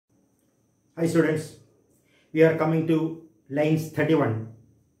Hi students, we are coming to lines 31.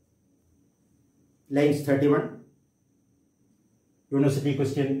 Lines 31, University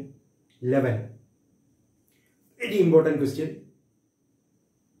question 11. Very important question.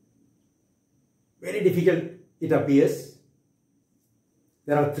 Very difficult it appears.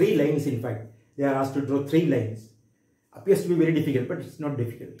 There are 3 lines in fact. They are asked to draw 3 lines. Appears to be very difficult, but it's not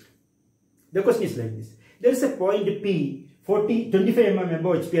difficult. The question is like this. There is a point P, 25 mm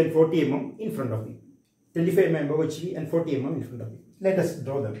above HP and 40 mm in front of me. 25 mm above HP and 40 mm in front of me. Let us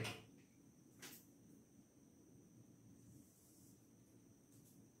draw them.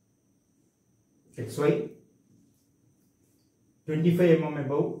 XY, 25 mm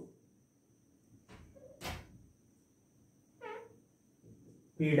above,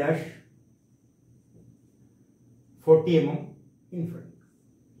 P dash, 40 mm in front.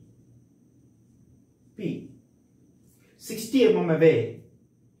 P, 60 mm away,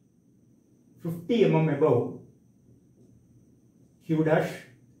 50 mm above, Q dash,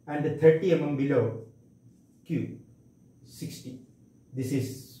 and 30 mm below, Q, 60. This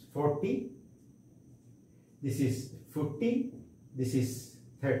is 40. This is 50, this is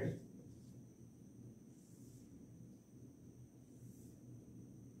 30.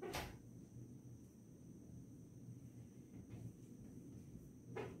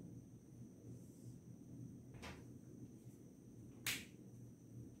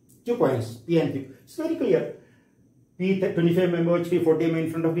 Two points, P and Q. It's very clear. P 25 mm HP, 40 mm in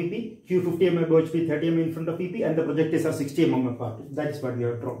front of VP, Q 50 mm HP, 30 mm in front of VP, and the projectors are 60 mm apart. That is what we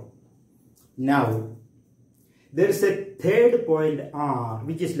have drawn. Now, there is a third point R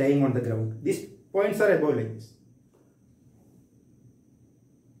which is lying on the ground. These points are above like this.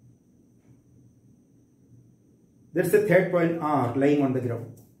 There is a third point R lying on the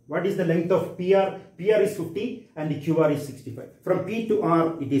ground. What is the length of PR? PR is 50 and QR is 65. From P to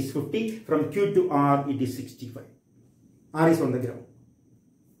R it is 50. From Q to R it is 65. R is on the ground.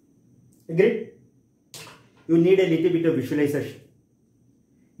 Agreed? You need a little bit of visualization.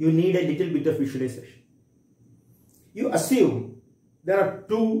 You need a little bit of visualization. You assume there are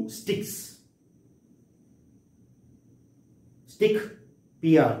 2 sticks. Stick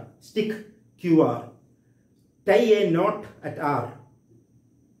PR, stick QR. Tie a knot at R.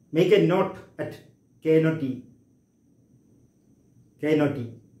 Make a knot at K not T. K not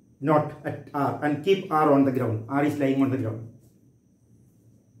T. Knot at R and keep R on the ground. R is lying on the ground.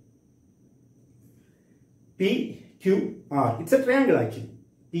 P, Q, R. It's a triangle actually.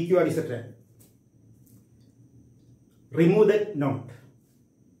 P, Q, R is a triangle. Remove the knot.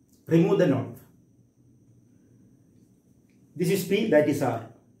 Remove the knot. This is P, that is R.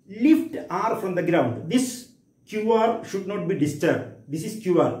 Lift R from the ground. This QR should not be disturbed. This is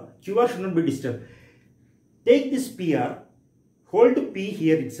QR. QR should not be disturbed. Take this PR, hold P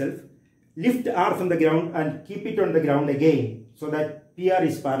here itself, lift R from the ground and keep it on the ground again so that PR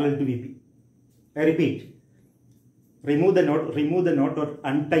is parallel to VP. I repeat. Remove the knot or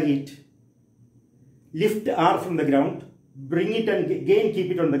untie it. Lift R from the ground, bring it and again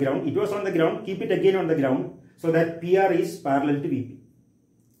keep it on the ground. It was on the ground, keep it again on the ground so that PR is parallel to VP.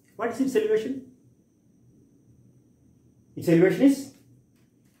 What is its elevation? Its elevation is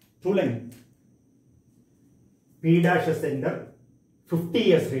true line. P dash as center,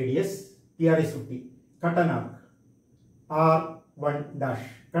 50 as radius, PR is 50. Cut an arc, R1 dash,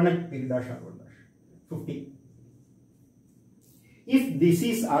 connect P dash R1 dash, 50. If this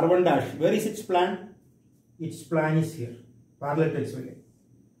is R1 dash, where is its plan? Its plan is here, parallel to its line.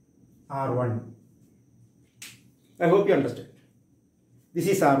 R1. I hope you understand. This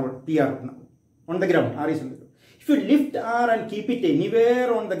is R1, PR now. On the ground, R is on the ground. If you lift R and keep it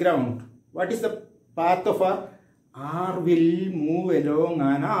anywhere on the ground, what is the path of R? R will move along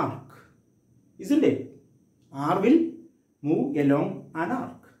an arc. Isn't it? R will move along an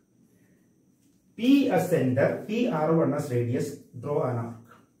arc. P as center, P R1 as radius, draw an arc.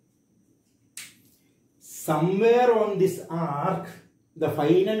 Somewhere on this arc, the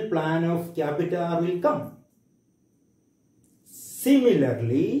final plan of capital R will come.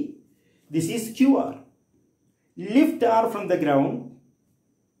 Similarly, this is QR. Lift R from the ground,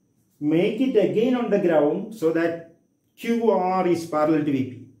 make it again on the ground so that QR is parallel to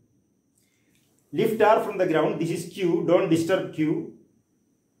VP. Lift R from the ground, this is Q, don't disturb Q,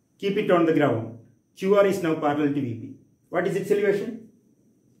 keep it on the ground. QR is now parallel to VP. What is its elevation?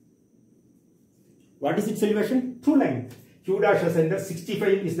 What is its elevation? True length. Q dash as center, 65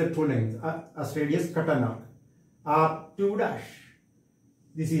 is the true length. As radius, cut an arc. R2 dash.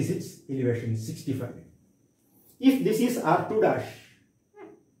 This is its elevation, 65. If this is R2 dash,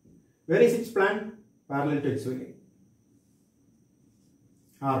 where is its plan? Parallel to its line.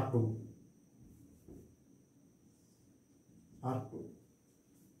 R2. R2.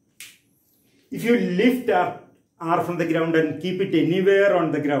 If you lift R from the ground and keep it anywhere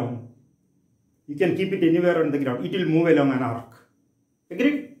on the ground, you can keep it anywhere on the ground, it will move along an arc.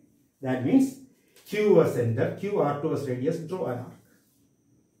 Agreed? That means Q was center, QR2 was radius, draw an arc.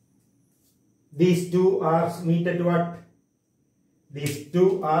 These two arcs meet at what? These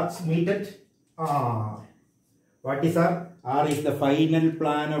two arcs meet at R. What is R? R is the final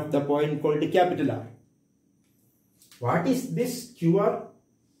plan of the point called capital R. What is this QR?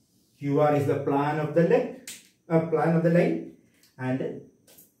 QR is the plan of the line, and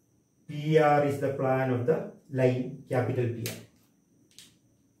PR is the plan of the line, capital PR.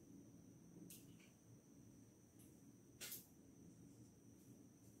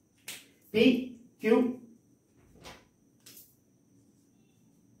 PQR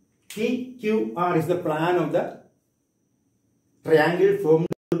is the plan of the triangle formed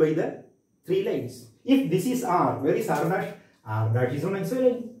by the three lines. If this is R, where is R dash? R dash is on XY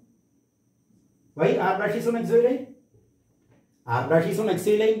line. Why R dash is on XY line? R dash is on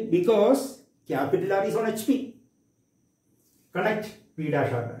XY line because capital R is on HP. Connect P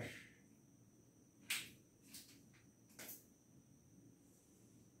dash R dash.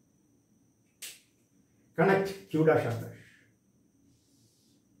 Connect Q dash R dash.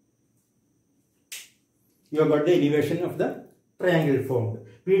 You have got the elevation of the triangle formed.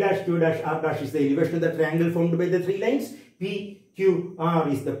 P dash Q dash R dash is the elevation of the triangle formed by the three lines. P Q R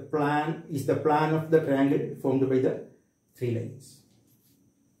is the plan of the triangle formed by the three lines.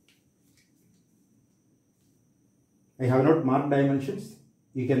 I have not marked dimensions.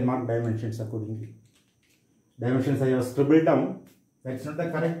 You can mark dimensions accordingly. Dimensions I have scribbled down. That's not the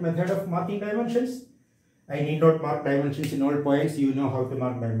correct method of marking dimensions. I need not mark dimensions in all points. You know how to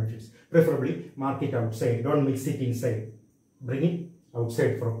mark dimensions. Preferably mark it outside. Don't mix it inside. Bring it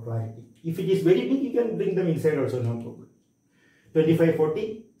outside for clarity. If it is very big, you can bring them inside also, no problem. 25,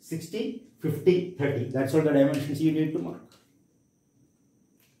 40, 60, 50, 30. That's all the dimensions you need to mark.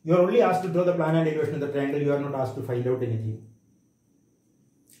 You are only asked to draw the plan and elevation of the triangle. You are not asked to find out anything.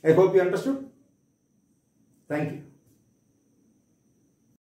 I hope you understood. Thank you.